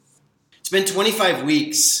been 25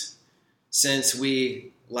 weeks since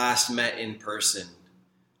we last met in person.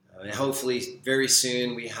 And hopefully very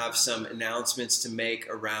soon we have some announcements to make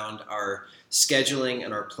around our scheduling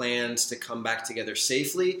and our plans to come back together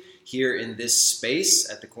safely here in this space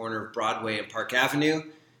at the corner of Broadway and Park Avenue.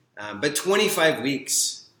 But 25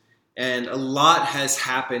 weeks, and a lot has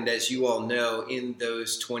happened, as you all know, in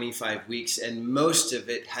those 25 weeks, and most of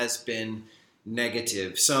it has been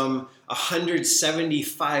negative. Some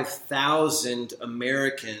 175,000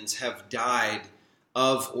 Americans have died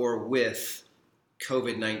of or with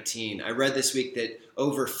COVID-19. I read this week that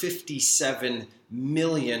over 57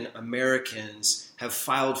 million Americans have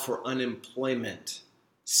filed for unemployment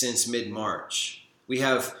since mid-March. We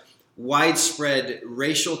have widespread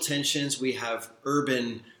racial tensions. We have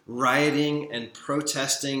urban rioting and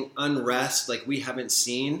protesting, unrest like we haven't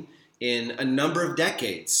seen in a number of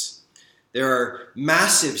decades. There are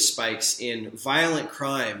massive spikes in violent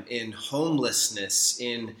crime, in homelessness,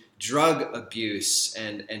 in drug abuse,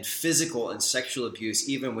 and physical and sexual abuse,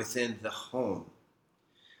 even within the home.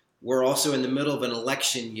 We're also in the middle of an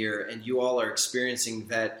election year, and you all are experiencing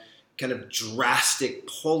that kind of drastic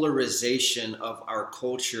polarization of our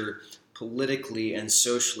culture politically and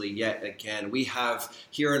socially yet again. We have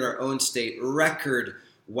here in our own state record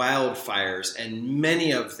wildfires, and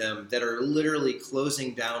many of them that are literally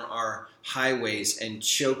closing down our highways and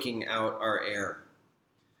choking out our air.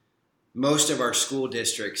 Most of our school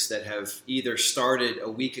districts that have either started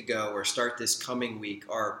a week ago or start this coming week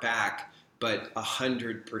are back, but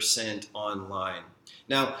 100% online.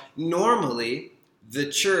 Now, normally, the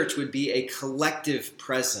church would be a collective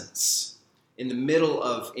presence in the middle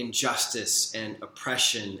of injustice and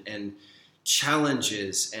oppression and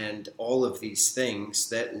challenges and all of these things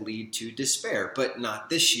that lead to despair, but not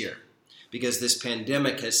this year, because this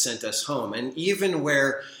pandemic has sent us home. And even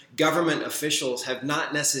where government officials have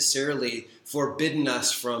not necessarily forbidden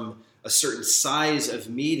us from a certain size of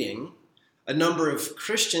meeting, a number of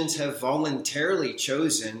Christians have voluntarily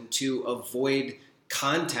chosen to avoid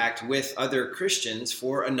contact with other Christians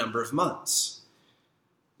for a number of months.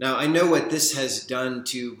 Now, I know what this has done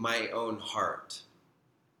to my own heart.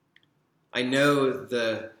 I know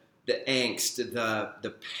the angst,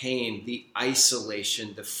 the pain, the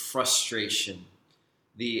isolation, the frustration,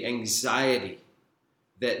 the anxiety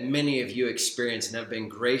that many of you experience, and have been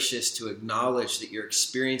gracious to acknowledge that you're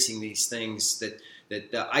experiencing these things, that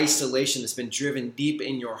the isolation that's been driven deep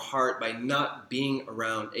in your heart by not being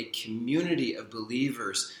around a community of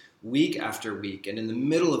believers week after week and in the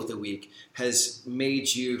middle of the week has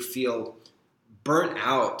made you feel burnt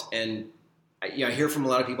out. And I hear from a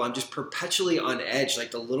lot of people, I'm just perpetually on edge.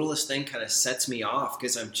 Like the littlest thing kind of sets me off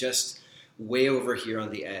because I'm just way over here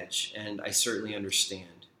on the edge. And I certainly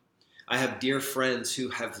understand. I have dear friends who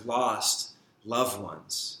have lost loved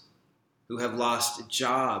ones, who have lost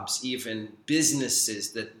jobs, even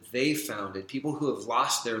businesses that they founded, people who have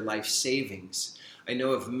lost their life savings. I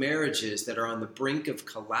know of marriages that are on the brink of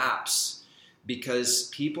collapse because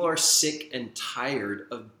people are sick and tired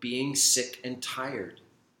of being sick and tired.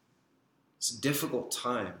 It's a difficult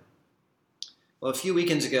time. Well, a few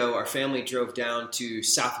weekends ago, our family drove down to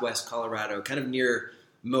southwest Colorado, kind of near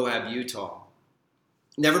Moab, Utah.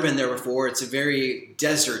 Never been there before. It's a very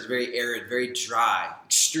desert, very arid, very dry,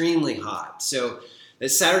 extremely hot. So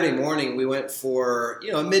this Saturday morning, we went for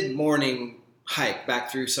a mid-morning hike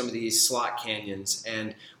back through some of these slot canyons,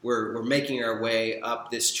 and we're making our way up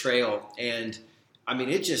this trail. And I mean,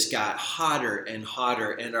 it just got hotter and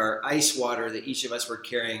hotter, and our ice water that each of us were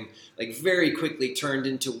carrying very quickly turned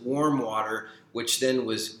into warm water, which then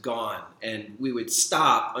was gone. And we would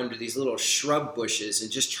stop under these little shrub bushes and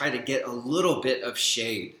just try to get a little bit of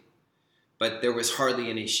shade. But there was hardly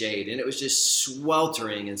any shade, and it was just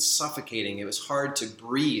sweltering and suffocating. It was hard to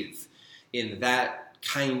breathe in that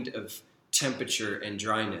kind of temperature and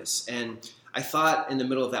dryness. And I thought in the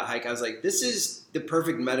middle of that hike, I was like, this is the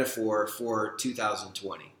perfect metaphor for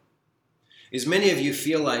 2020. As many of you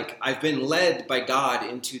feel like I've been led by God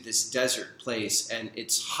into this desert place, and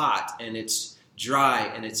it's hot and it's dry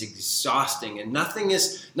and it's exhausting, and nothing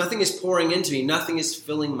is pouring into me, nothing is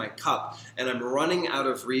filling my cup, and I'm running out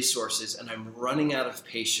of resources and I'm running out of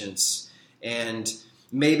patience, and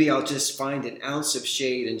maybe I'll just find an ounce of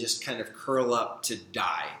shade and just kind of curl up to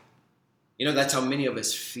die. That's how many of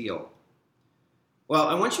us feel. Well,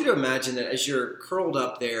 I want you to imagine that as you're curled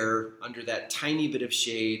up there under that tiny bit of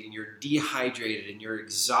shade and you're dehydrated and you're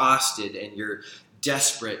exhausted and you're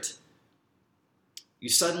desperate, you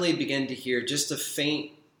suddenly begin to hear just a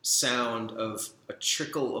faint sound of a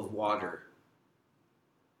trickle of water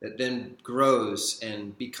that then grows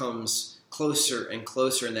and becomes closer and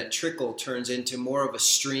closer, and that trickle turns into more of a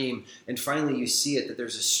stream, and finally you see it, that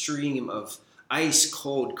there's a stream of ice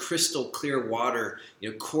cold, crystal clear water,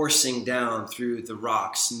 coursing down through the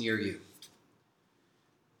rocks near you.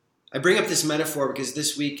 I bring up this metaphor because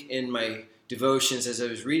this week in my devotions, as I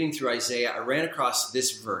was reading through Isaiah, I ran across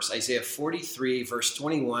this verse, Isaiah 43, verse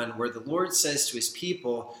 21, where the Lord says to his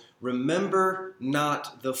people, "Remember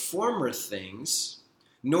not the former things,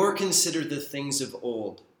 nor consider the things of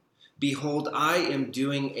old. Behold, I am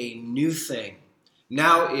doing a new thing.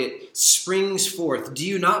 Now it springs forth. Do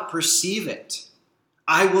you not perceive it?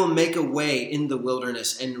 I will make a way in the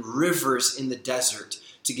wilderness and rivers in the desert,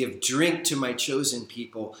 to give drink to my chosen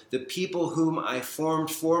people, the people whom I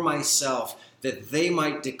formed for myself, that they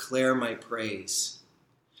might declare my praise."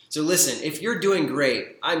 So listen, if you're doing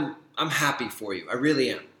great, I'm happy for you. I really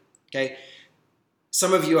am. Okay?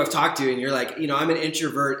 Some of you I've talked to and you're like, I'm an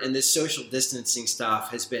introvert and this social distancing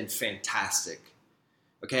stuff has been fantastic.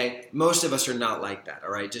 Okay? Most of us are not like that,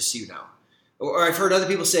 all right? Just so you know. Or I've heard other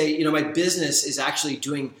people say, my business is actually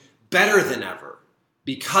doing better than ever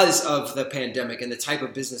because of the pandemic and the type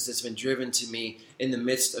of business that's been driven to me in the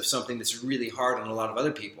midst of something that's really hard on a lot of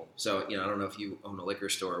other people. So, I don't know if you own a liquor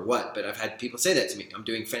store or what, but I've had people say that to me. I'm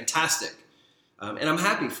doing fantastic. And I'm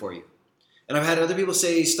happy for you. And I've had other people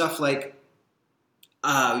say stuff like,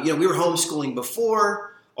 we were homeschooling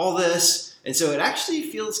before all this, and so it actually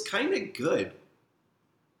feels kind of good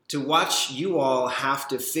to watch you all have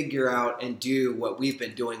to figure out and do what we've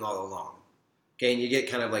been doing all along. Okay, and you get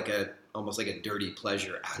kind of almost like a dirty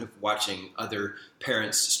pleasure out of watching other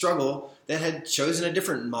parents struggle that had chosen a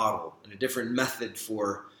different model and a different method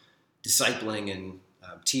for discipling and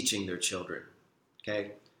teaching their children.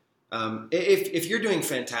 Okay, if you're doing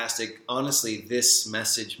fantastic, honestly, this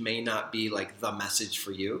message may not be like the message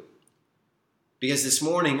for you. Because this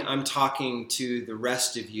morning I'm talking to the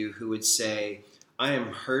rest of you who would say, I am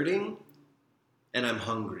hurting and I'm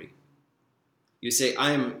hungry. You say,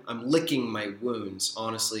 I'm licking my wounds,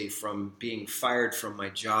 honestly, from being fired from my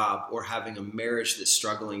job or having a marriage that's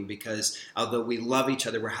struggling because although we love each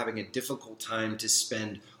other, we're having a difficult time to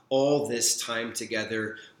spend all this time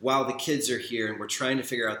together while the kids are here and we're trying to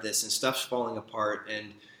figure out this and stuff's falling apart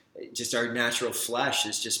and just our natural flesh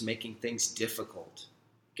is just making things difficult.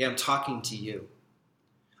 Okay, I'm talking to you.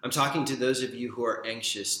 I'm talking to those of you who are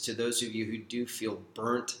anxious, to those of you who do feel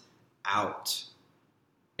burnt out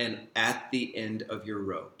and at the end of your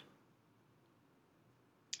rope.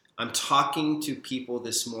 I'm talking to people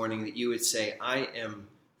this morning that you would say, I am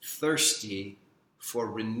thirsty for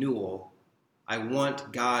renewal. I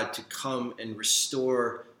want God to come and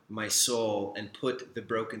restore my soul and put the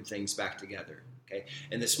broken things back together. Okay?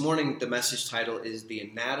 And this morning, the message title is The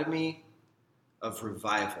Anatomy of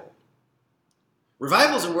Revival.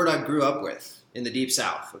 Revival is a word I grew up with in the Deep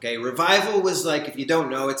South. Okay, revival was like, if you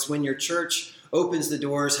don't know, it's when your church opens the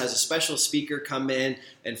doors, has a special speaker come in,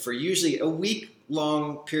 and for usually a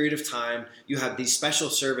week-long period of time, you have these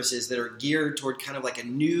special services that are geared toward kind of like a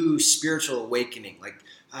new spiritual awakening. Like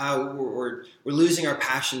we're losing our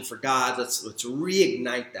passion for God. Let's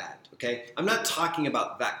reignite that. Okay, I'm not talking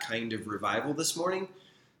about that kind of revival this morning.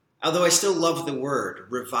 Although I still love the word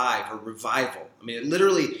revive or revival. I mean, it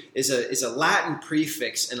literally is a Latin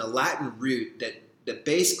prefix and a Latin root that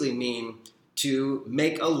basically mean to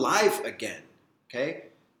make alive again, okay?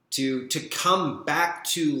 To come back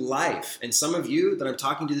to life. And some of you that I'm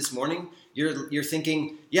talking to this morning, you're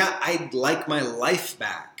thinking, yeah, I'd like my life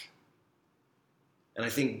back. And I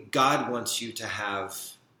think God wants you to have,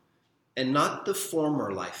 and not the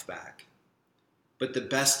former life back, but the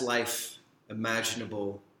best life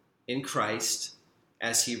imaginable in Christ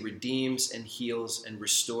as he redeems and heals and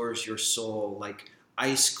restores your soul like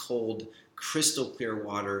ice cold, crystal clear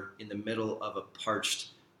water in the middle of a parched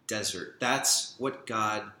desert. That's what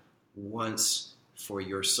God wants for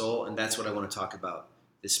your soul, and that's what I want to talk about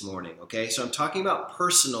this morning, okay? So I'm talking about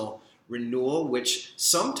personal renewal, which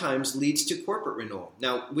sometimes leads to corporate renewal.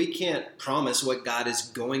 Now, we can't promise what God is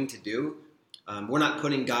going to do. We're not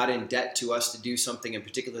putting God in debt to us to do something in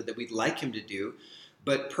particular that we'd like him to do.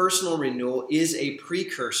 But personal renewal is a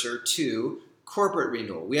precursor to corporate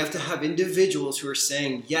renewal. We have to have individuals who are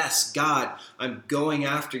saying, yes, God, I'm going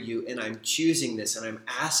after you and I'm choosing this and I'm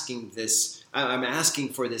asking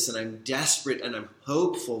for this and I'm desperate and I'm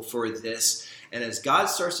hopeful for this. And as God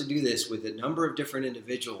starts to do this with a number of different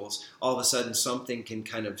individuals, all of a sudden something can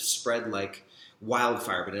kind of spread like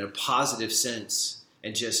wildfire, but in a positive sense,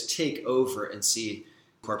 and just take over and see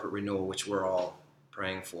corporate renewal, which we're all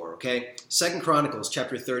praying for, okay? 2 Chronicles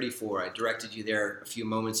chapter 34. I directed you there a few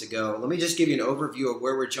moments ago. Let me just give you an overview of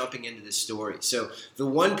where we're jumping into this story. So the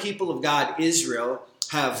one people of God, Israel,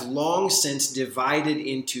 have long since divided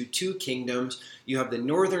into two kingdoms. You have the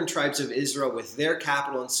northern tribes of Israel with their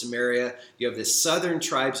capital in Samaria. You have the southern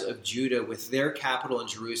tribes of Judah with their capital in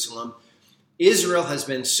Jerusalem. Israel has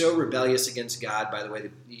been so rebellious against God, by the way,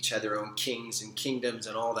 they each had their own kings and kingdoms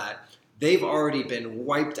and all that. They've already been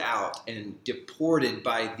wiped out and deported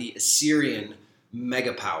by the Assyrian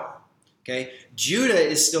megapower. Okay? Judah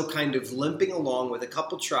is still kind of limping along with a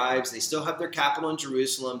couple tribes. They still have their capital in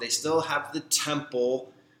Jerusalem. They still have the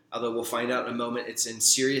temple, although we'll find out in a moment it's in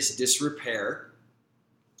serious disrepair.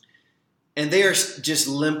 And they are just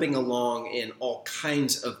limping along in all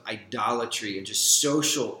kinds of idolatry and just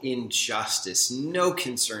social injustice. No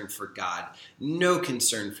concern for God. No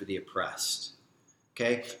concern for the oppressed.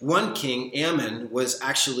 Okay? One king, Ammon, was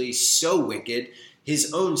actually so wicked,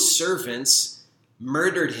 his own servants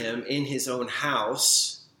murdered him in his own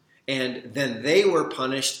house, and then they were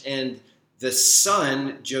punished, and the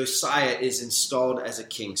son, Josiah, is installed as a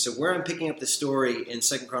king. So where I'm picking up the story in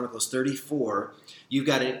 2 Chronicles 34, you've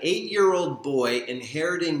got an 8-year-old boy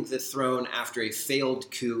inheriting the throne after a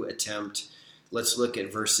failed coup attempt. Let's look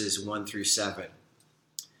at verses 1 through 7.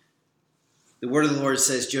 The word of the Lord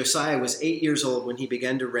says, Josiah was 8 years old when he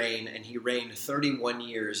began to reign, and he reigned 31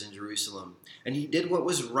 years in Jerusalem. And he did what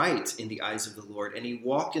was right in the eyes of the Lord, and he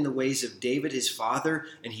walked in the ways of David his father,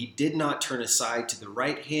 and he did not turn aside to the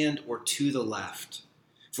right hand or to the left.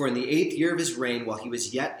 For in the 8th year of his reign, while he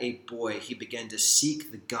was yet a boy, he began to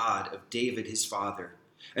seek the God of David his father.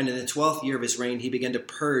 And in the 12th year of his reign, he began to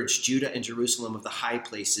purge Judah and Jerusalem of the high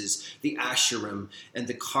places, the Asherim, and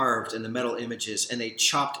the carved and the metal images. And they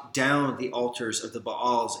chopped down the altars of the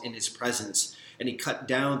Baals in his presence. And he cut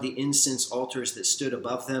down the incense altars that stood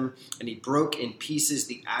above them. And he broke in pieces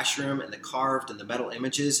the Asherim and the carved and the metal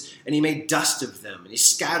images. And he made dust of them. And he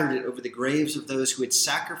scattered it over the graves of those who had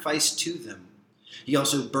sacrificed to them. He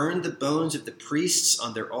also burned the bones of the priests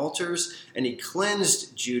on their altars. And he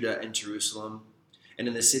cleansed Judah and Jerusalem. And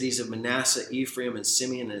in the cities of Manasseh, Ephraim, and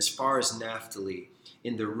Simeon, and as far as Naphtali,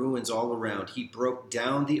 in the ruins all around, he broke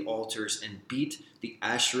down the altars and beat the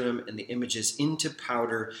Asherim and the images into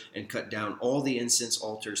powder and cut down all the incense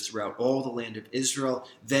altars throughout all the land of Israel.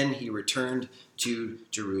 Then he returned to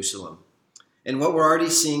Jerusalem. And what we're already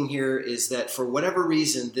seeing here is that for whatever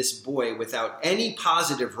reason, this boy, without any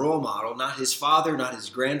positive role model, not his father, not his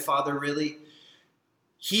grandfather really,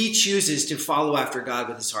 he chooses to follow after God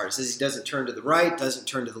with his heart. It says he doesn't turn to the right, doesn't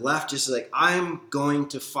turn to the left, just like, I'm going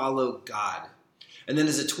to follow God. And then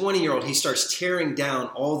as a 20-year-old, he starts tearing down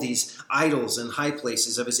all these idols and high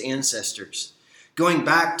places of his ancestors. Going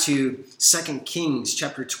back to 2 Kings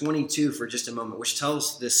chapter 22 for just a moment, which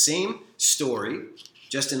tells the same story,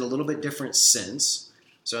 just in a little bit different sense.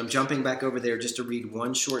 So I'm jumping back over there just to read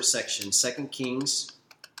one short section. 2 Kings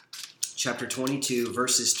chapter 22,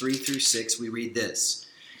 verses 3 through 6, we read this.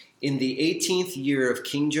 In the 18th year of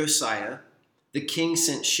King Josiah, the king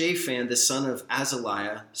sent Shaphan, the son of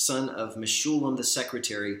Azaliah, son of Meshullam the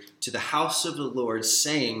secretary, to the house of the Lord,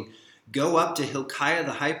 saying, Go up to Hilkiah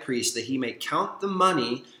the high priest, that he may count the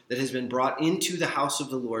money that has been brought into the house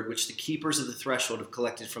of the Lord, which the keepers of the threshold have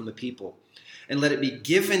collected from the people. And let it be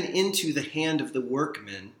given into the hand of the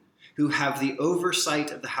workmen who have the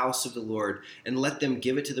oversight of the house of the Lord, and let them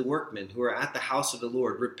give it to the workmen who are at the house of the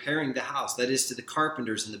Lord, repairing the house, that is, to the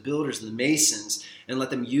carpenters and the builders and the masons, and let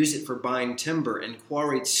them use it for buying timber and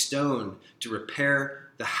quarried stone to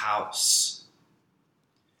repair the house.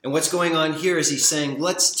 And what's going on here is he's saying,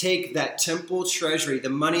 let's take that temple treasury, the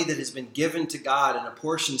money that has been given to God and a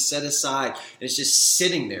portion set aside, and it's just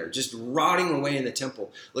sitting there, just rotting away in the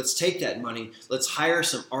temple. Let's take that money, let's hire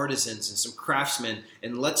some artisans and some craftsmen,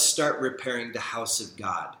 and let's start repairing the house of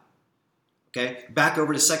God. Okay, back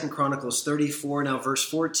over to 2 Chronicles 34, now verse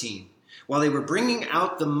 14. While they were bringing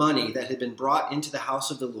out the money that had been brought into the house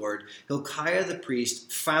of the Lord, Hilkiah the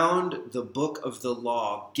priest found the book of the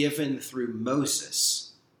law given through Moses.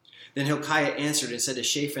 Then Hilkiah answered and said to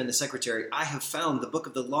Shaphan the secretary, I have found the book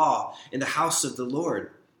of the law in the house of the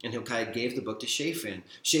Lord. And Hilkiah gave the book to Shaphan.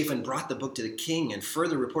 Shaphan brought the book to the king and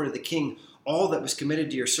further reported to the king, all that was committed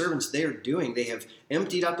to your servants they are doing. They have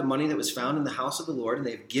emptied out the money that was found in the house of the Lord, and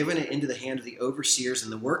they have given it into the hand of the overseers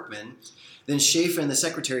and the workmen. Then Shaphan the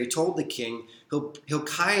secretary told the king,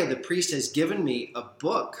 Hilkiah the priest has given me a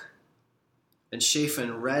book. And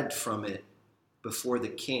Shaphan read from it before the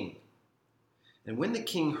king. And when the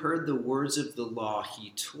king heard the words of the law,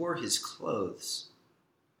 he tore his clothes.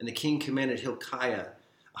 And the king commanded Hilkiah,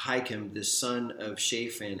 Ahikam the son of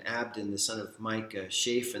Shaphan, Abdon the son of Micah,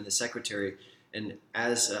 Shaphan the secretary, and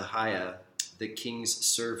Azahiah, the king's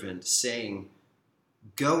servant, saying,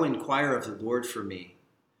 "Go inquire of the Lord for me,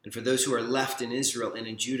 and for those who are left in Israel and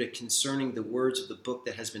in Judah concerning the words of the book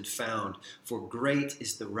that has been found. For great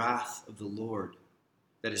is the wrath of the Lord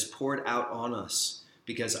that is poured out on us,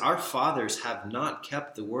 because our fathers have not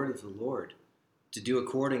kept the word of the Lord to do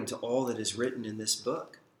according to all that is written in this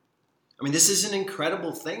book." I mean, this is an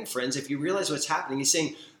incredible thing, friends, if you realize what's happening. He's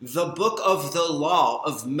saying the book of the law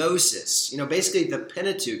of Moses, basically the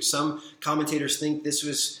Pentateuch. Some commentators think this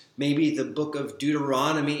was maybe the book of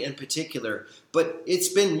Deuteronomy in particular, but it's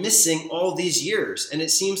been missing all these years. And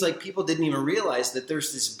it seems like people didn't even realize that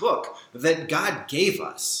there's this book that God gave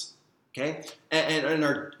us. Okay, and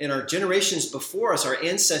in our generations before us, our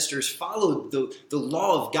ancestors followed the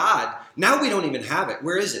law of God. Now we don't even have it.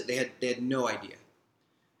 Where is it? They had no idea.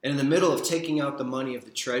 And in the middle of taking out the money of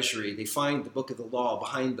the treasury, they find the book of the law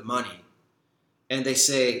behind the money. And they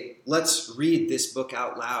say, let's read this book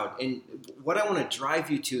out loud. And what I want to drive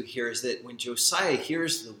you to here is that when Josiah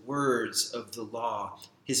hears the words of the law,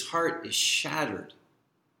 his heart is shattered.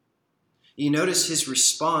 You notice his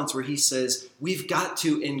response where he says, we've got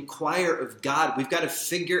to inquire of God. We've got to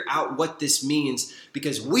figure out what this means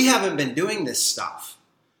because we haven't been doing this stuff.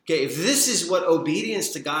 Okay, if this is what obedience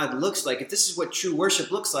to God looks like, if this is what true worship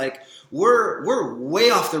looks like, we're way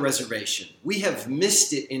off the reservation. We have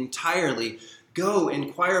missed it entirely. Go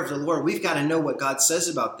inquire of the Lord. We've got to know what God says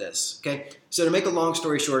about this. Okay, so to make a long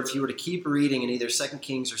story short, if you were to keep reading in either 2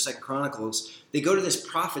 Kings or 2 Chronicles, they go to this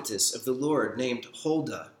prophetess of the Lord named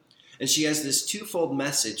Huldah. And she has this twofold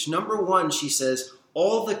message. Number one, she says,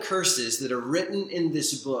 all the curses that are written in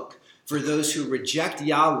this book for those who reject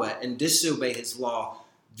Yahweh and disobey his law,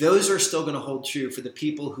 those are still going to hold true for the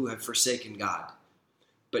people who have forsaken God.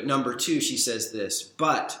 But number two, she says this,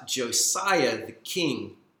 but Josiah the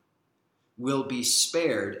king will be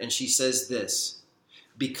spared. And she says this,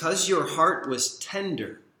 because your heart was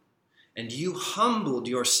tender and you humbled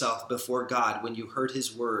yourself before God when you heard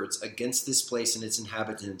his words against this place and its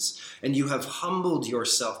inhabitants, and you have humbled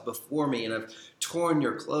yourself before me and have torn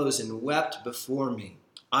your clothes and wept before me,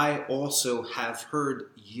 I also have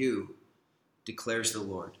heard you, declares the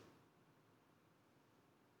Lord.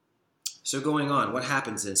 So going on, what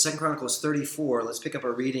happens then? 2 Chronicles 34, let's pick up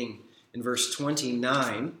our reading in verse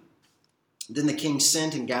 29. Then the king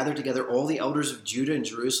sent and gathered together all the elders of Judah and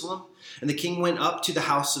Jerusalem. And the king went up to the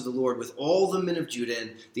house of the Lord with all the men of Judah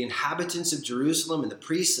and the inhabitants of Jerusalem and the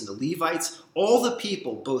priests and the Levites, all the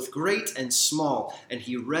people, both great and small. And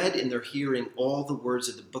he read in their hearing all the words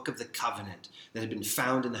of the book of the covenant that had been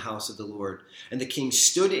found in the house of the Lord. And the king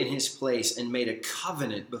stood in his place and made a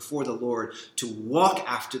covenant before the Lord to walk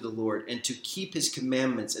after the Lord and to keep his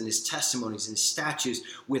commandments and his testimonies and his statutes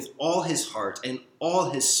with all his heart and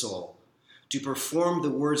all his soul, to perform the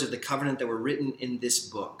words of the covenant that were written in this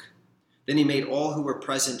book. Then he made all who were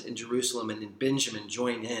present in Jerusalem and in Benjamin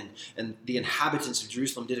join in, and the inhabitants of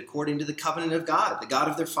Jerusalem did according to the covenant of God, the God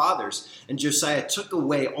of their fathers. And Josiah took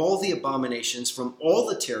away all the abominations from all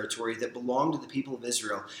the territory that belonged to the people of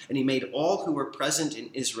Israel, and he made all who were present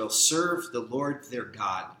in Israel serve the Lord their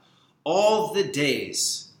God. All the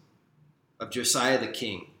days of Josiah the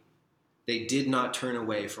king, they did not turn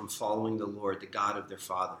away from following the Lord, the God of their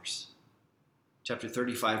fathers. Chapter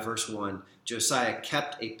 35, verse 1, Josiah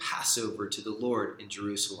kept a Passover to the Lord in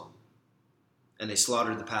Jerusalem. And they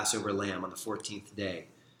slaughtered the Passover lamb on the 14th day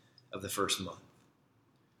of the first month.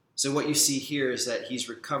 So what you see here is that he's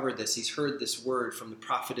recovered this. He's heard this word from the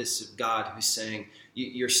prophetess of God who's saying,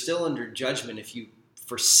 you're still under judgment if you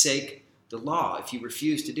forsake the law, if you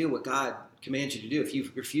refuse to do what God commands you to do, if you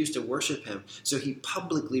refuse to worship him. So he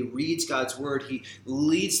publicly reads God's word. He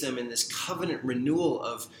leads them in this covenant renewal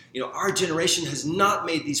of, our generation has not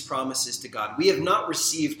made these promises to God. We have not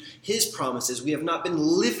received his promises. We have not been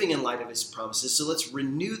living in light of his promises. So let's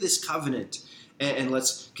renew this covenant and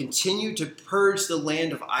let's continue to purge the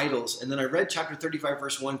land of idols. And then I read chapter 35,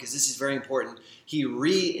 verse 1, because this is very important. He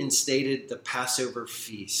reinstated the Passover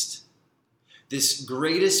feast. This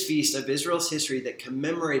greatest feast of Israel's history that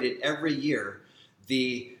commemorated every year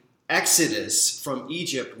the Exodus from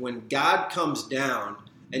Egypt, when God comes down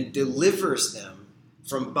and delivers them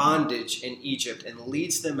from bondage in Egypt and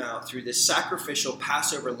leads them out through this sacrificial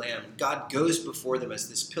Passover lamb. God goes before them as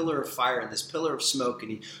this pillar of fire and this pillar of smoke,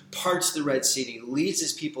 and he parts the Red Sea, and he leads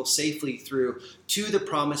his people safely through to the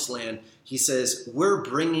promised land. He says, we're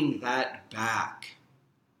bringing that back.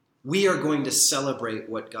 We are going to celebrate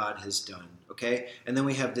what God has done. Okay, and then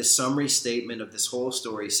we have this summary statement of this whole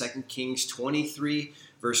story, 2 Kings 23,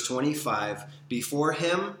 verse 25. Before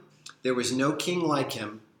him, there was no king like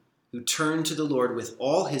him, who turned to the Lord with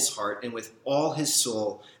all his heart and with all his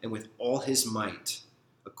soul and with all his might,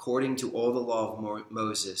 according to all the law of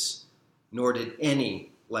Moses, nor did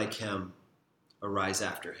any like him arise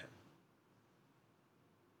after him.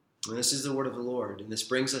 And this is the word of the Lord. And this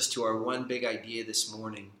brings us to our one big idea this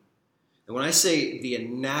morning. And when I say the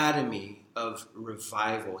anatomy of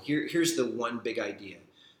revival, here's the one big idea.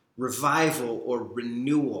 Revival or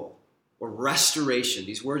renewal or restoration,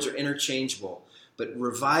 these words are interchangeable, but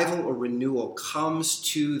revival or renewal comes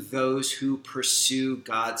to those who pursue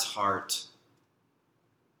God's heart.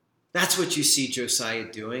 That's what you see Josiah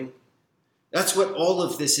doing. That's what all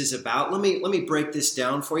of this is about. Let me break this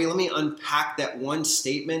down for you. Let me unpack that one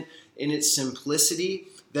statement in its simplicity,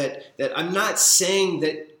 that I'm not saying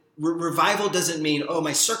that revival doesn't mean, oh,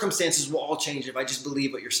 my circumstances will all change if I just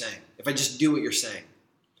believe what you're saying, if I just do what you're saying.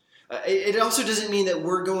 It also doesn't mean that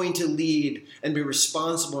we're going to lead and be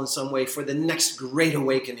responsible in some way for the next great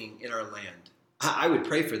awakening in our land. I would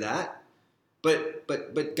pray for that,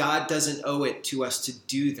 but God doesn't owe it to us to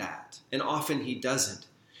do that, and often he doesn't.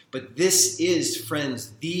 But this is,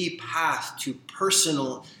 friends, the path to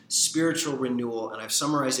personal spiritual renewal, and I've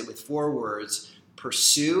summarized it with 4 words: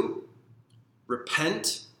 pursue,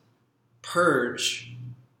 repent, purge,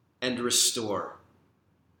 and restore.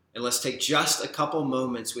 And let's take just a couple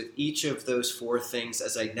moments with each of those 4 things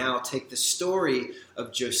as I now take the story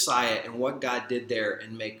of Josiah and what God did there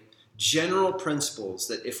and make general principles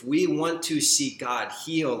that if we want to see God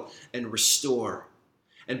heal and restore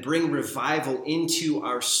and bring revival into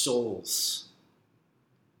our souls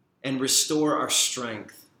and restore our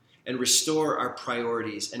strength and restore our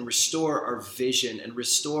priorities and restore our vision and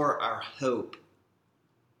restore our hope,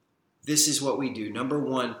 this is what we do. Number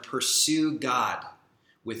 1, pursue God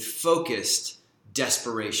with focused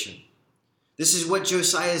desperation. This is what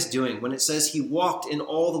Josiah is doing when it says he walked in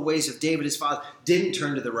all the ways of David his father, didn't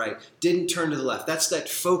turn to the right, didn't turn to the left. That's that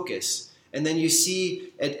focus. And then you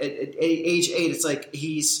see at age 8, it's like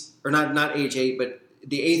he's, or not age 8, but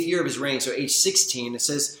the 8th year of his reign, so age 16, it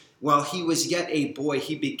says, while he was yet a boy,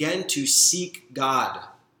 he began to seek God.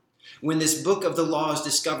 When this book of the law is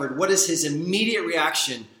discovered, what is his immediate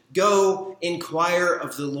reaction? Go inquire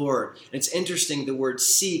of the Lord. And it's interesting, the word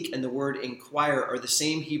seek and the word inquire are the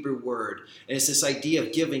same Hebrew word. And it's this idea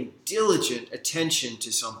of giving diligent attention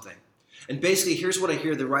to something. And basically, here's what I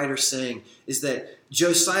hear the writer saying, is that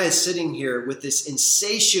Josiah is sitting here with this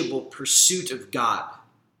insatiable pursuit of God.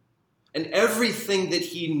 And everything that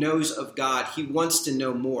he knows of God, he wants to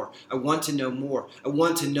know more. I want to know more. I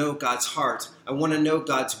want to know God's heart. I want to know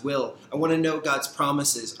God's will. I want to know God's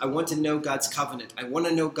promises. I want to know God's covenant. I want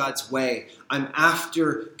to know God's way. I'm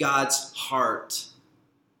after God's heart.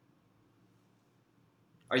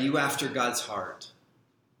 Are you after God's heart?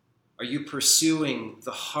 Are you pursuing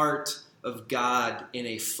the heart of God in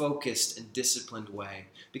a focused and disciplined way?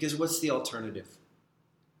 Because what's the alternative?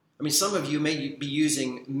 I mean, some of you may be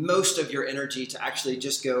using most of your energy to actually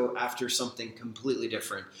just go after something completely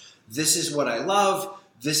different. This is what I love.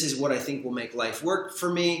 This is what I think will make life work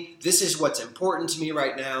for me. This is what's important to me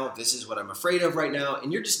right now. This is what I'm afraid of right now.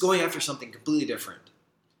 And you're just going after something completely different.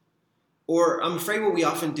 Or I'm afraid what we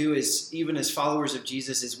often do is, even as followers of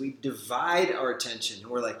Jesus, is we divide our attention. And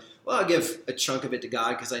we're like, well, I'll give a chunk of it to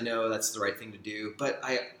God because I know that's the right thing to do. But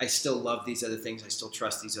I still love these other things. I still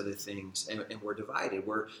trust these other things. And we're divided.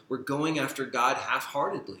 We're going after God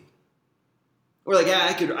half-heartedly. We're like, yeah,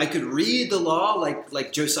 I could read the law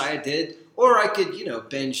like Josiah did. Or I could,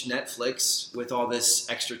 binge Netflix with all this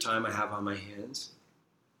extra time I have on my hands.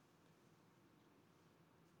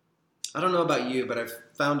 I don't know about you, but I've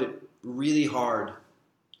found it really hard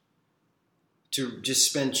to just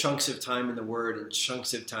spend chunks of time in the Word and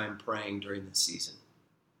chunks of time praying during this season.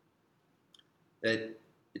 That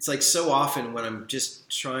it's like so often when I'm just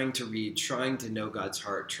trying to read, trying to know God's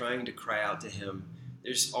heart, trying to cry out to Him,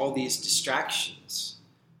 there's all these distractions.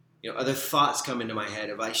 Other thoughts come into my head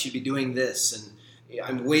of I should be doing this, and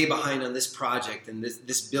I'm way behind on this project and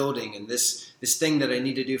this building and this thing that I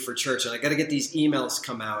need to do for church, and I got to get these emails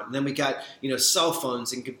come out, and then we got cell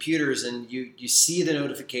phones and computers, and you see the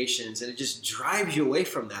notifications, and it just drives you away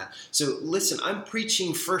from that. So listen, I'm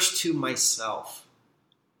preaching first to myself.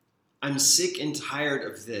 I'm sick and tired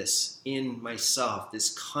of this in myself,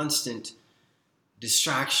 this constant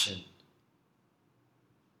distraction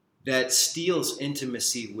that steals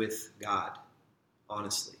intimacy with God,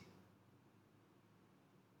 honestly.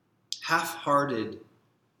 Half-hearted,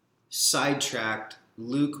 sidetracked,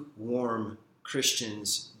 lukewarm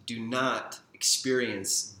Christians do not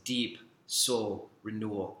experience deep soul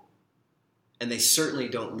renewal. And they certainly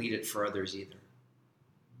don't lead it for others either.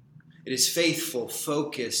 It is faithful,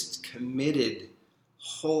 focused, committed,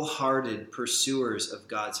 wholehearted pursuers of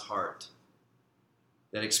God's heart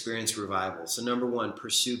that experience revival. So number one,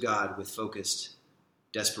 pursue God with focused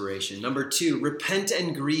desperation. Number two, repent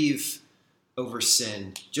and grieve over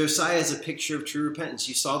sin. Josiah is a picture of true repentance.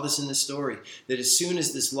 You saw this in the story, that as soon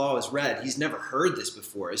as this law is read, he's never heard this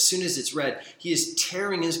before. As soon as it's read, he is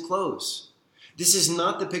tearing his clothes. This is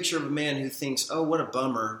not the picture of a man who thinks, oh, what a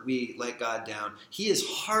bummer, we let God down. He is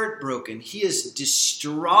heartbroken. He is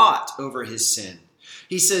distraught over his sin.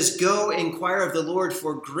 He says, go inquire of the Lord,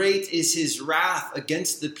 for great is his wrath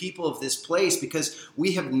against the people of this place, because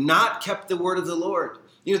we have not kept the word of the Lord.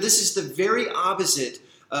 You know, this is the very opposite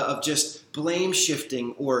of just blame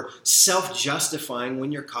shifting or self-justifying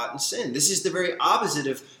when you're caught in sin. This is the very opposite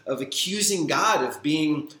of accusing God of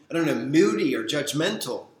being, moody or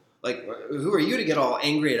judgmental. Like, who are you to get all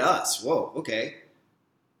angry at us? Whoa, okay.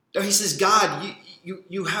 No, he says, God,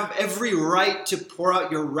 you have every right to pour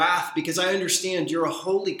out your wrath, because I understand you're a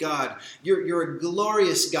holy God. You're a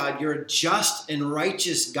glorious God. You're a just and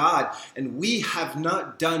righteous God. And we have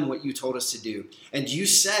not done what you told us to do. And you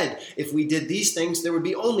said if we did these things, there would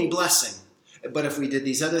be only blessing. But if we did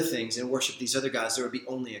these other things and worshiped these other gods, there would be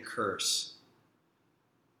only a curse.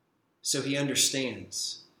 So he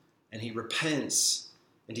understands, and he repents,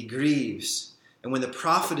 and he grieves. And when the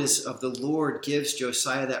prophetess of the Lord gives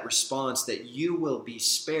Josiah that response, that you will be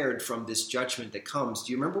spared from this judgment that comes.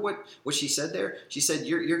 Do you remember what she said there? She said,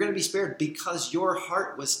 you're going to be spared because your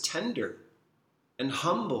heart was tender and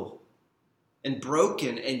humble and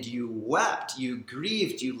broken, and you wept, you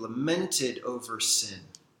grieved, you lamented over sin.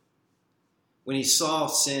 When he saw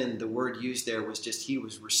sin, the word used there was just he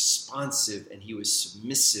was responsive and he was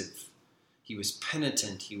submissive. He was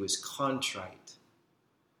penitent. He was contrite.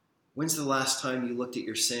 When's the last time you looked at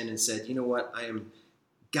your sin and said, you know what, I am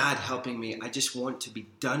God helping me. I just want to be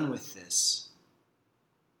done with this.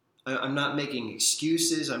 I'm not making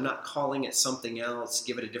excuses. I'm not calling it something else,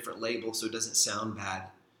 give it a different label so it doesn't sound bad.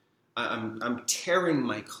 I'm tearing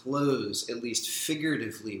my clothes, at least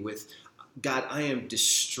figuratively, with God, I am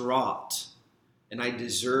distraught and I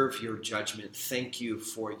deserve your judgment. Thank you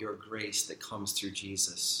for your grace that comes through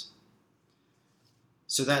Jesus.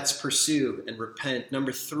 So that's pursue and repent.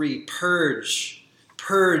 Number three, purge.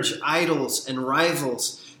 Purge idols and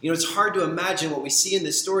rivals. You know, it's hard to imagine what we see in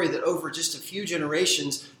this story, that over just a few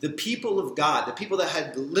generations, the people of God, the people that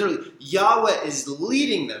had literally, Yahweh is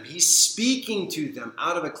leading them. He's speaking to them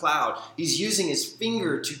out of a cloud. He's using his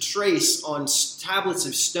finger to trace on tablets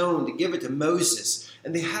of stone to give it to Moses.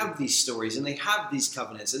 And they have these stories, and they have these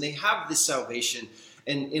covenants, and they have this salvation.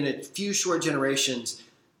 And in a few short generations,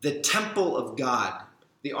 the temple of God,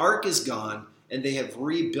 the ark is gone, and they have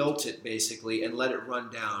rebuilt it, basically, and let it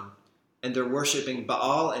run down. And they're worshiping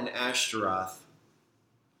Baal and Ashtaroth,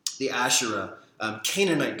 the Asherah,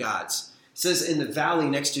 Canaanite gods. It says in the valley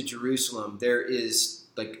next to Jerusalem, there is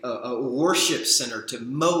like a worship center to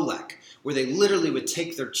Molech, where they literally would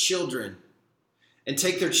take their children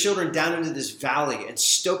down into this valley and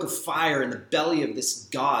stoke a fire in the belly of this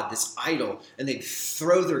god, this idol, and they'd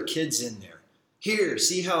throw their kids in there. Here,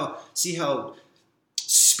 see how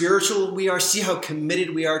spiritual we are. See how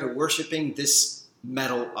committed we are to worshiping this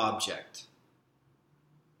metal object.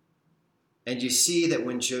 And you see that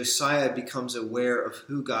when Josiah becomes aware of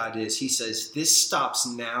who God is, he says, this stops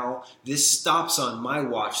now. This stops on my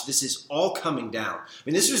watch. This is all coming down. I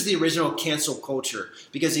mean, this was the original cancel culture,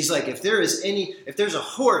 because he's like, if there's a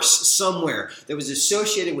horse somewhere that was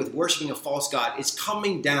associated with worshiping a false god, it's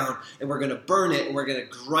coming down, and we're going to burn it, and we're going to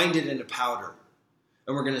grind it into powder.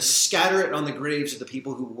 And we're going to scatter it on the graves of the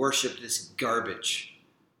people who worship this garbage.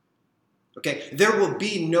 Okay, there will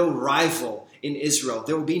be no rival in Israel.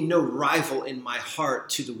 There will be no rival in my heart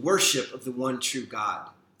to the worship of the one true God.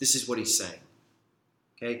 This is what he's saying.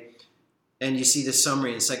 Okay, and you see the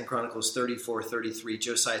summary in 2 Chronicles 34:33.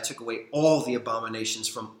 Josiah took away all the abominations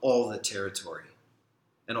from all the territory.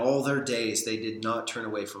 And all their days they did not turn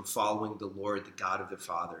away from following the Lord, the God of their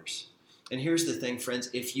fathers. And here's the thing, friends.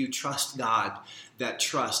 If you trust God, that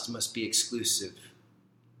trust must be exclusive.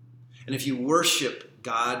 And if you worship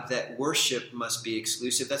God, that worship must be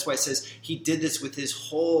exclusive. That's why it says he did this with his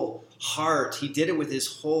whole heart. He did it with his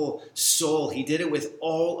whole soul. He did it with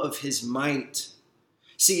all of his might.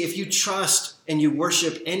 See, if you trust and you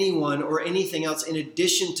worship anyone or anything else in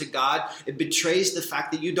addition to God, it betrays the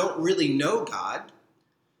fact that you don't really know God,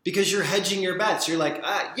 because you're hedging your bets. You're like,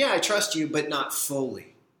 yeah, I trust you, but not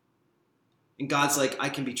fully. And God's like, I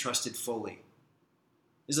can be trusted fully.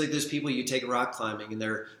 It's like those people you take rock climbing and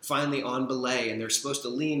they're finally on belay and they're supposed to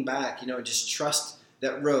lean back, and just trust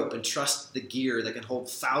that rope and trust the gear that can hold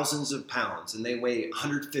thousands of pounds, and they weigh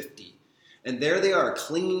 150. And there they are,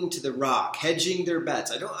 clinging to the rock, hedging their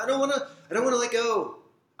bets. I don't want to let go.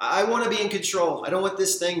 I want to be in control. I don't want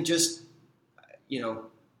this thing just,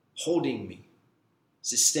 holding me,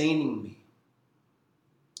 sustaining me.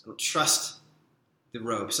 I don't trust the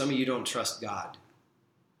rope. Some of you don't trust God.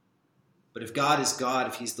 But if God is God,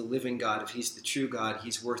 if he's the living God, if he's the true God,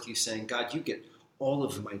 he's worth you saying, God, you get all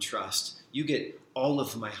of my trust. You get all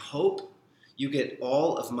of my hope. You get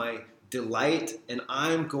all of my delight, and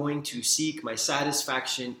I'm going to seek my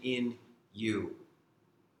satisfaction in you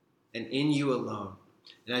and in you alone.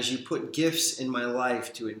 And as you put gifts in my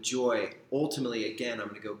life to enjoy, ultimately, again, I'm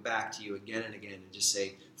going to go back to you again and again and just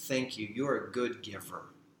say, thank you. You're a good giver.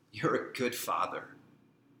 You're a good father.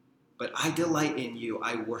 But I delight in you.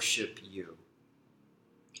 I worship you.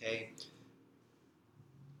 Okay?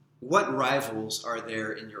 What rivals are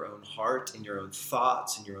there in your own heart, in your own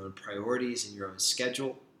thoughts, in your own priorities, in your own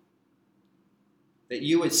schedule? That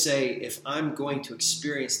you would say, if I'm going to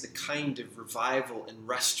experience the kind of revival and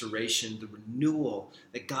restoration, the renewal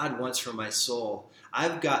that God wants for my soul,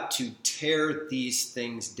 I've got to tear these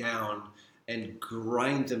things down and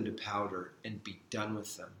grind them to powder and be done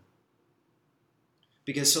with them.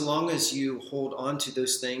 Because so long as you hold on to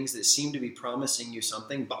those things that seem to be promising you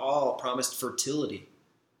something, Baal promised fertility.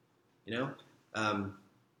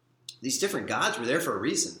 These different gods were there for a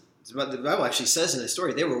reason. The Bible actually says in the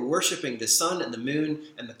story, they were worshiping the sun and the moon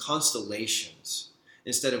and the constellations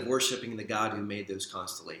instead of worshiping the God who made those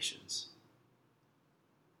constellations.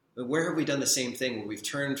 But where have we done the same thing, where we've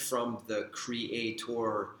turned from the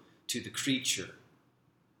creator to the creature?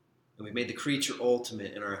 And we've made the creature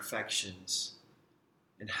ultimate in our affections.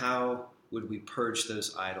 And how would we purge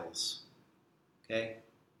those idols? Okay?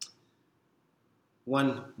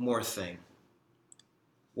 One more thing.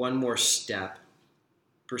 One more step.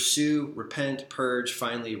 Pursue, repent, purge,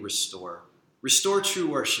 finally restore. Restore true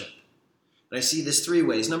worship. And I see this three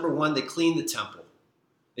ways. Number one, they clean the temple.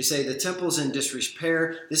 They say the temple's in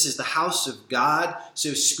disrepair. This is the house of God.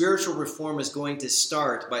 So spiritual reform is going to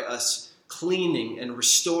start by us cleaning and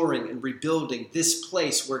restoring and rebuilding this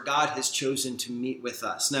place where God has chosen to meet with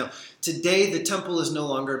us. Now, today the temple is no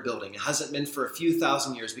longer a building. It hasn't been for a few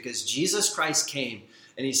thousand years because Jesus Christ came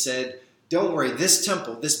and he said, don't worry, this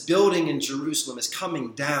temple, this building in Jerusalem is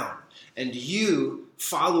coming down. And you,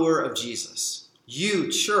 follower of Jesus, you,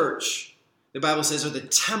 church, the Bible says, are the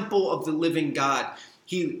temple of the living God.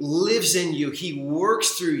 He lives in you. He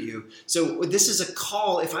works through you. So this is a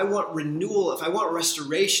call. If I want renewal, if I want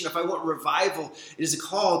restoration, if I want revival, it is a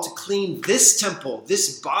call to clean this temple,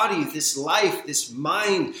 this body, this life, this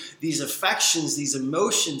mind, these affections, these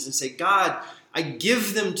emotions, and say, God, I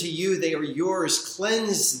give them to you. They are yours.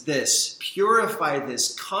 Cleanse this, purify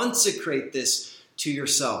this, consecrate this to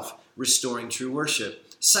yourself, restoring true worship.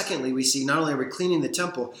 Secondly, we see not only are we cleaning the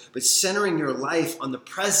temple, but centering your life on the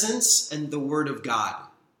presence and the word of God.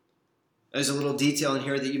 There's a little detail in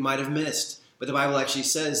here that you might have missed. But the Bible actually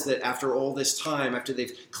says that after all this time, after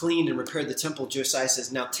they've cleaned and repaired the temple, Josiah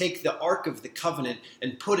says, now take the Ark of the Covenant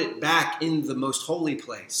and put it back in the most holy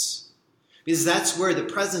place. Because that's where the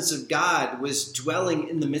presence of God was dwelling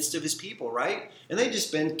in the midst of his people, right? And they'd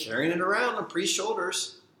just been carrying it around on priest's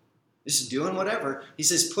shoulders, just doing whatever. He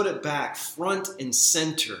says, put it back front and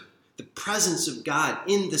center. The presence of God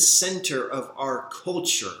in the center of our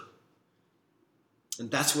culture. And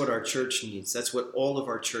that's what our church needs. That's what all of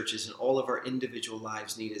our churches and all of our individual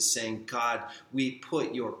lives need, is saying, God, we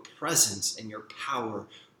put your presence and your power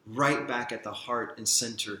right back at the heart and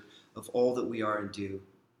center of all that we are and do.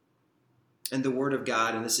 And the Word of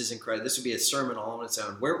God, and this is incredible, this would be a sermon all on its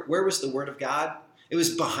own. Where was the Word of God? It was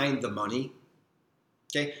behind the money.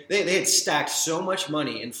 Okay, they had stacked so much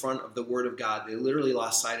money in front of the Word of God, they literally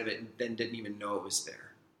lost sight of it and then didn't even know it was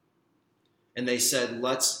there. And they said,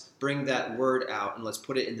 let's bring that Word out and let's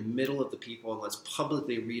put it in the middle of the people and let's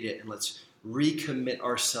publicly read it and let's recommit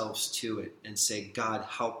ourselves to it and say, God,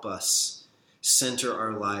 help us center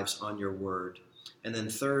our lives on your Word. And then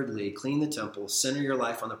thirdly, clean the temple, center your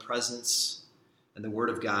life on the presence and the Word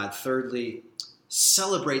of God. Thirdly,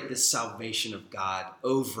 celebrate the salvation of God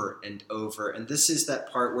over and over. And this is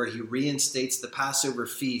that part where he reinstates the Passover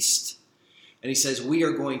feast. And he says, we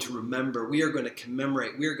are going to remember, we are going to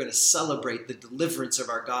commemorate, we are going to celebrate the deliverance of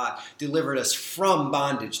our God. Delivered us from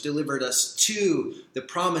bondage, delivered us to the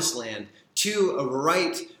promised land, to a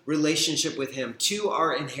right relationship with him, to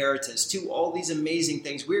our inheritance, to all these amazing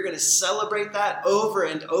things. We're going to celebrate that over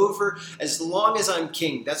and over as long as I'm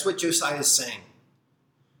king. That's what Josiah is saying.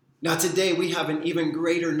 Now today we have an even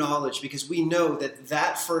greater knowledge because we know that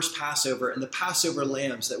that first Passover and the Passover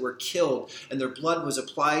lambs that were killed and their blood was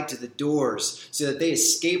applied to the doors so that they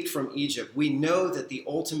escaped from Egypt. We know that the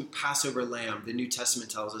ultimate Passover lamb, the New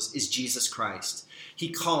Testament tells us, is Jesus Christ. He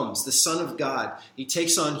comes, the Son of God. He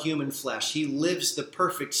takes on human flesh. He lives the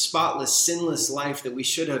perfect, spotless, sinless life that we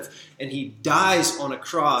should have, and he dies on a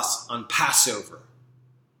cross on Passover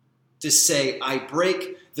to say, I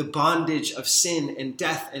break the bondage of sin and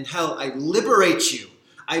death and hell. I liberate you.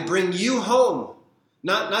 I bring you home.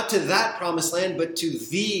 Not to that promised land, but to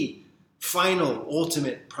the final,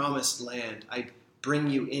 ultimate promised land. I bring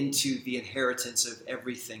you into the inheritance of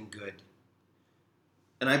everything good.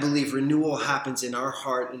 And I believe renewal happens in our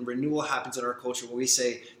heart and renewal happens in our culture when we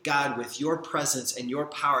say, God, with your presence and your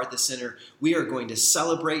power at the center, we are going to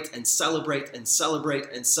celebrate and celebrate and celebrate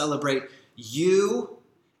and celebrate you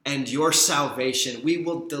and your salvation. We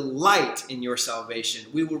will delight in your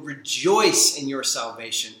salvation. We will rejoice in your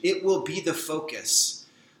salvation. It will be the focus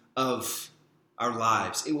of our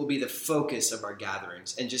lives. It will be the focus of our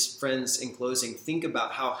gatherings. And just, friends, in closing, think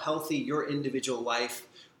about how healthy your individual life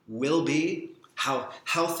will be, how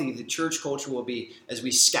healthy the church culture will be as we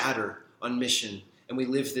scatter on mission and we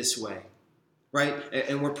live this way. Right?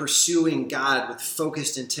 And we're pursuing God with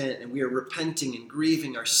focused intent, and we are repenting and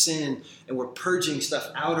grieving our sin, and we're purging stuff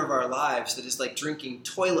out of our lives that is like drinking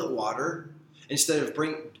toilet water instead of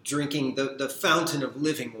drinking the fountain of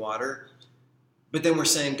living water. But then we're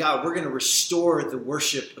saying, God, we're going to restore the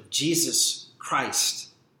worship of Jesus Christ,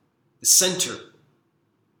 the center,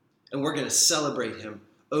 and we're going to celebrate him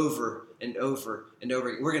over and over and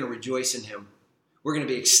over. We're going to rejoice in him. We're going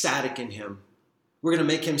to be ecstatic in him. We're going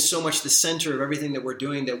to make him so much the center of everything that we're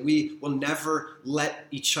doing that we will never let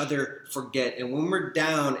each other forget. And when we're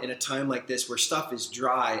down in a time like this where stuff is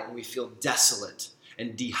dry and we feel desolate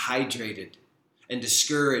and dehydrated and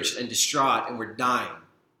discouraged and distraught and we're dying,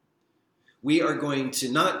 we are going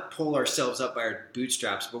to not pull ourselves up by our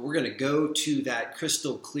bootstraps, but we're going to go to that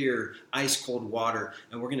crystal clear, ice cold water,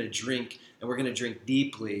 and we're going to drink, and we're going to drink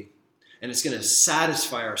deeply, and it's going to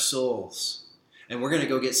satisfy our souls. And we're going to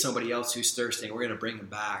go get somebody else who's thirsty, and we're going to bring them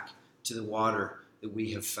back to the water that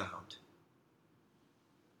we have found.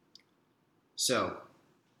 So,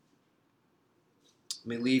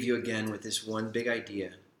 let me leave you again with this one big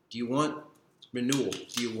idea. Do you want renewal?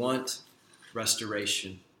 Do you want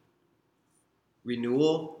restoration?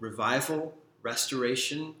 Renewal, revival,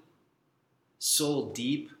 restoration, soul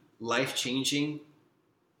deep, life-changing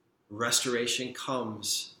restoration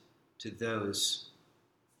comes to those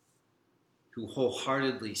who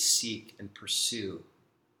wholeheartedly seek and pursue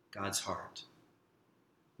God's heart.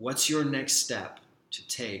 What's your next step to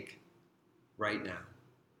take right now?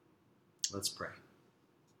 Let's pray.